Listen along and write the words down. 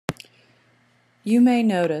You may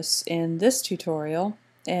notice in this tutorial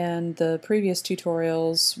and the previous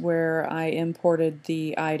tutorials where I imported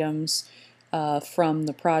the items from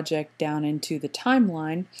the project down into the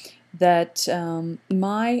timeline that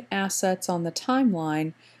my assets on the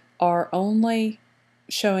timeline are only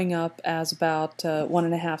showing up as about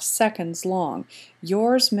 1.5 seconds long.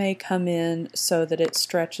 Yours may come in so that it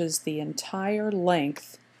stretches the entire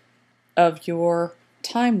length of your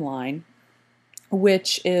timeline,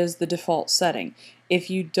 which is the default setting. If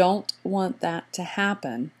you don't want that to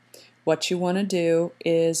happen, what you want to do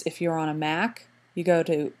is, if you're on a Mac, you go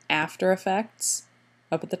to After Effects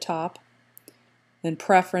up at the top, then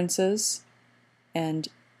Preferences, and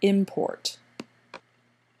Import.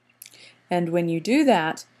 And when you do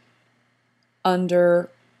that, under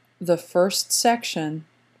the first section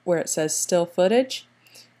where it says Still Footage,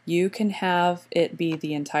 you can have it be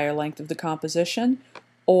the entire length of the composition,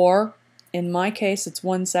 or in my case it's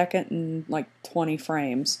 1 second and like 20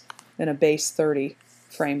 frames in a base 30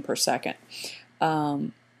 frame per second.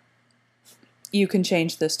 You can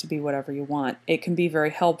change this to be whatever you want. It can be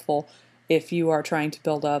very helpful if you are trying to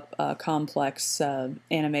build up complex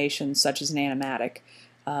animations such as an animatic,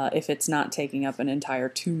 if it's not taking up an entire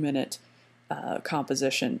 2-minute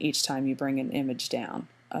composition each time you bring an image down.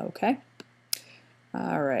 Okay?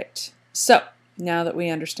 Alright, so now that we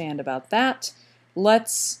understand about that,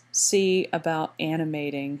 let's see about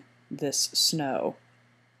animating this snow.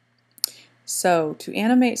 So to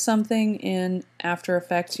animate something in After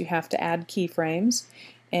Effects, you have to add keyframes,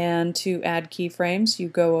 and to add keyframes you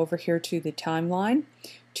go over here to the timeline,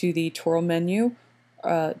 to the twirl menu,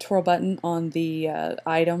 twirl button on the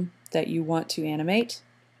item that you want to animate,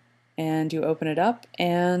 and you open it up,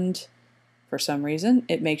 and for some reason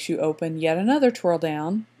it makes you open yet another twirl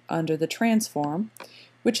down under the transform,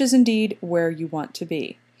 which is indeed where you want to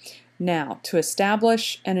be. Now, to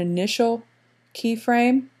establish an initial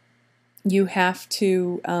keyframe, you have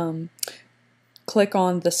to click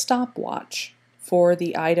on the stopwatch for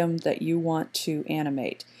the item that you want to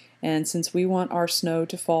animate. And since we want our snow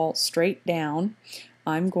to fall straight down,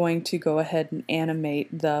 I'm going to go ahead and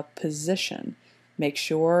animate the position. Make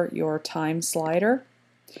sure your time slider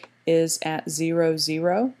is at 0,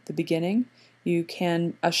 0, the beginning. You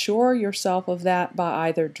can assure yourself of that by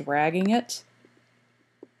either dragging it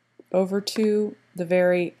over to the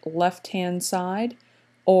very left-hand side,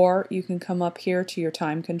 or you can come up here to your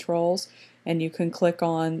time controls and you can click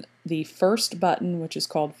on the first button, which is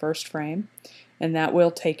called first frame, and that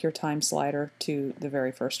will take your time slider to the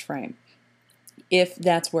very first frame, if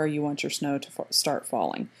that's where you want your snow to start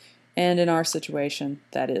falling. And in our situation,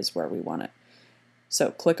 that is where we want it.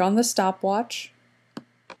 So click on the stopwatch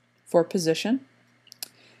for position.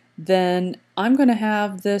 Then I'm going to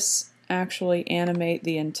have this actually animate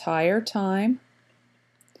the entire time.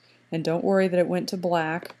 And don't worry that it went to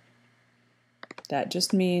black. That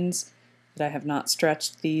just means that I have not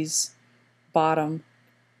stretched these bottom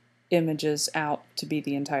images out to be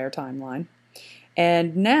the entire timeline.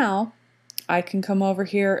 And now I can come over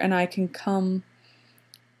here and I can come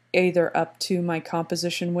either up to my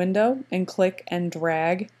composition window and click and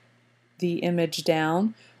drag the image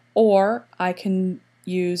down, or I can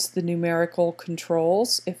use the numerical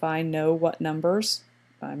controls if I know what numbers.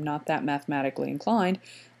 I'm not that mathematically inclined.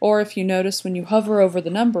 Or if you notice, when you hover over the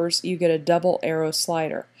numbers, you get a double arrow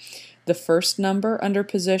slider. The first number under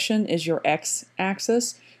position is your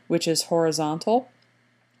x-axis, which is horizontal.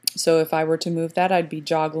 So if I were to move that, I'd be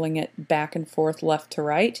joggling it back and forth left to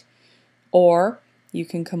right. Or you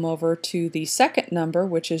can come over to the second number,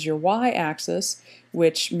 which is your y-axis,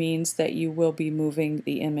 which means that you will be moving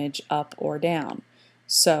the image up or down.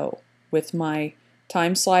 So with my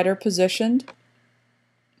time slider positioned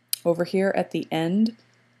over here at the end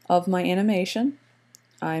of my animation,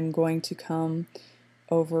 I'm going to come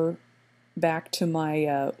over back to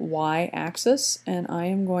my y-axis, and I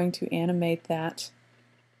am going to animate that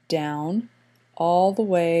down all the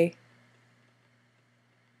way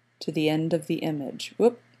to the end of the image.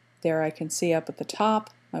 Whoop, there I can see up at the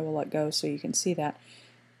top. I will let go so you can see that.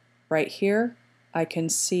 Right here I can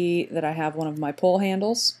see that I have one of my pull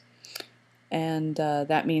handles, and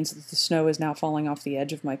that means that the snow is now falling off the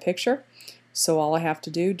edge of my picture. So all I have to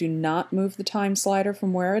do not move the time slider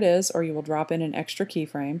from where it is, or you will drop in an extra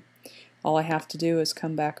keyframe. All I have to do is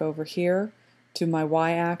come back over here to my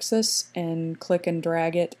y-axis and click and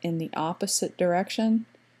drag it in the opposite direction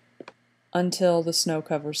until the snow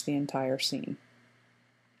covers the entire scene.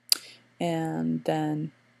 And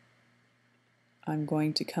then I'm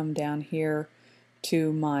going to come down here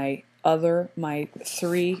to my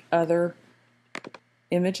 3 other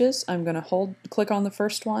images. I'm going to click on the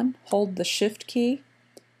first one, hold the shift key,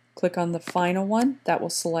 Click on the final one. That will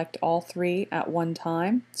select all three at one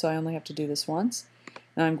time, so I only have to do this once.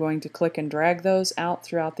 And I'm going to click and drag those out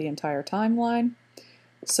throughout the entire timeline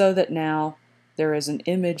so that now there is an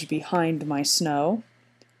image behind my snow.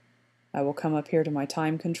 I will come up here to my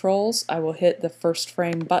time controls. I will hit the first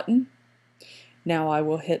frame button. Now I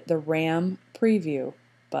will hit the RAM preview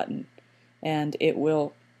button, and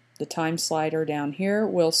the time slider down here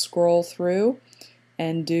will scroll through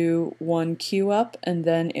and do one cue up, and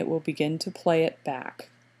then it will begin to play it back.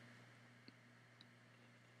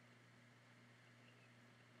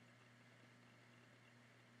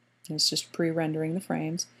 It's just pre-rendering the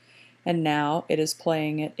frames, and now it is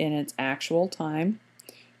playing it in its actual time.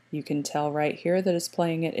 You can tell right here that it's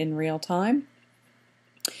playing it in real time,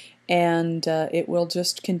 and it will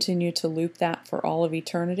just continue to loop that for all of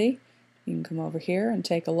eternity. You can come over here and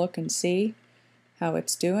take a look and see how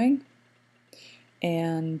it's doing,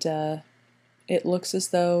 and it looks as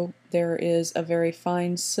though there is a very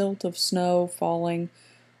fine silt of snow falling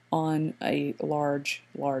on a large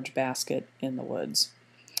basket in the woods.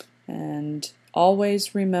 And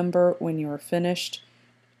always remember when you are finished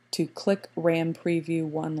to click RAM Preview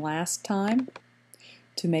one last time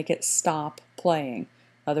to make it stop playing.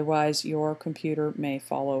 Otherwise your computer may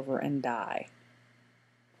fall over and die.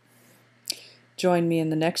 Join me in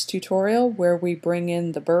the next tutorial where we bring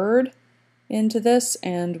in the bird into this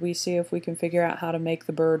and we see if we can figure out how to make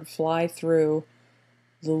the bird fly through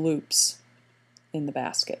the loops in the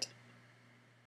basket.